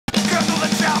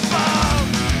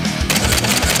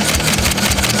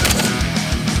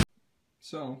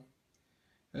So,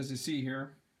 as you see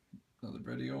here, another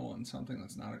video on something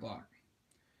that's not a Glock.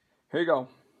 Here you go,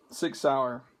 SIG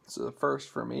Sauer. It's the first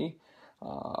for me.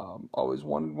 Always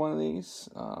wanted one of these.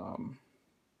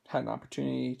 Had an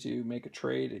opportunity to make a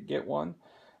trade to get one,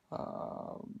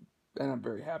 and I'm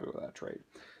very happy with that trade.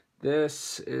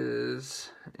 This is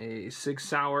a SIG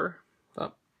Sauer.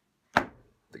 Oh,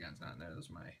 the gun's not in there.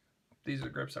 These are the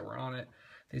grips that were on it.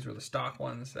 These were the stock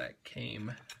ones that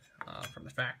came from the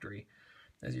factory.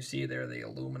 As you see there, the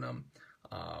aluminum,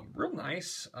 real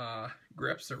nice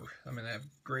grips. They have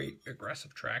great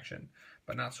aggressive traction,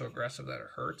 but not so aggressive that it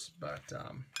hurts. But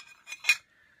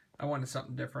I wanted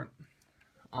something different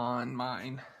on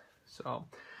mine. So,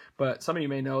 but some of you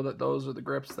may know that those are the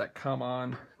grips that come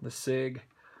on the SIG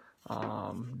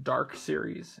Dark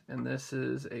series, and this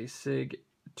is a SIG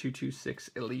 226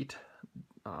 Elite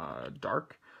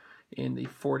Dark in the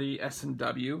 40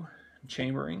 S&W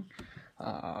chambering.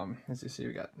 As you see,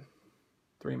 we got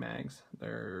 3 mags.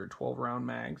 They're 12 round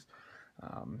mags,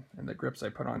 and the grips I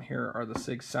put on here are the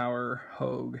SIG Sauer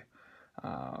Hogue.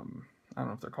 I don't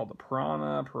know if they're called the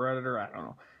Piranha, Predator. I don't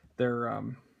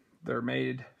know. They're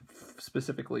made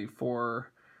specifically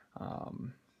for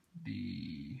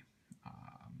the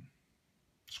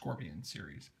Scorpion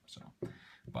series. So,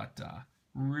 but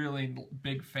really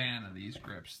big fan of these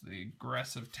grips. The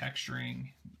aggressive texturing,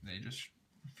 they just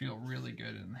feel really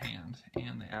good in the hand,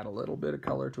 and they add a little bit of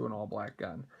color to an all-black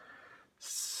gun.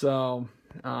 So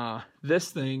this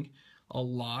thing, a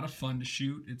lot of fun to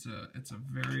shoot. It's a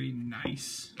very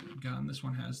nice gun. This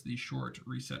one has the short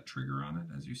reset trigger on it,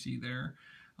 as you see there,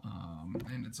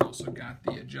 and it's also got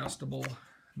the adjustable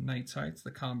night sights,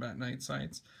 the combat night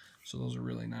sights. So those are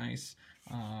really nice.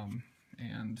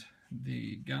 And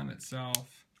the gun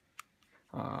itself,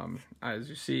 as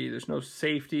you see, there's no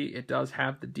safety. It does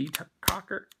have the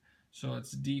decocker, so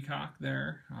it's decock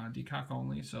there, decock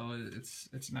only. So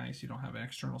it's nice. You don't have an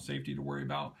external safety to worry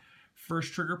about.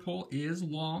 First trigger pull is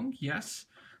long, yes,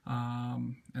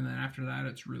 and then after that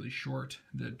it's really short.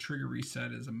 The trigger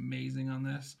reset is amazing on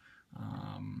this.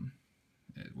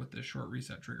 With the short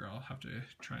reset trigger, I'll have to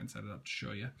try and set it up to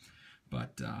show you,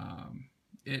 but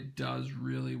it does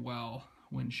really well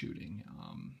when shooting.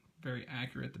 Very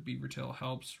accurate. The beaver tail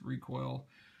helps, recoil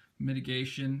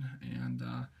mitigation, and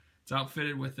it's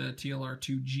outfitted with a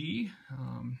TLR2G.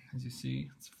 As you see,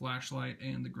 it's flashlight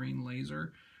and the green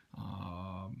laser.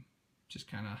 Just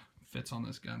kind of fits on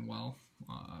this gun well,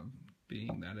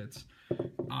 being that it's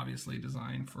obviously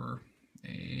designed for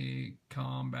a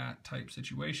combat type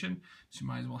situation, so you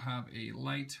might as well have a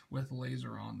light with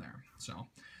laser on there. So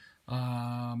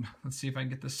let's see if I can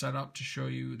get this set up to show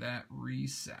you that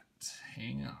reset.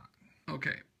 Hang on.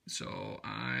 Okay, so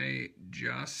I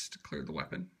just cleared the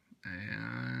weapon,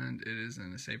 and it is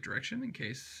in a safe direction in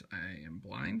case I am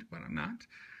blind, but I'm not.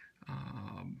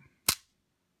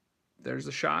 There's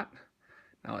the shot.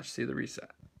 Now let's see the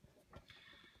reset.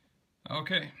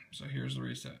 Okay, so here's the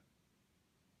reset.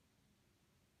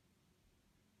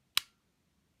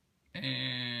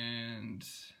 And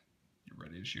you're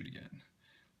ready to shoot again.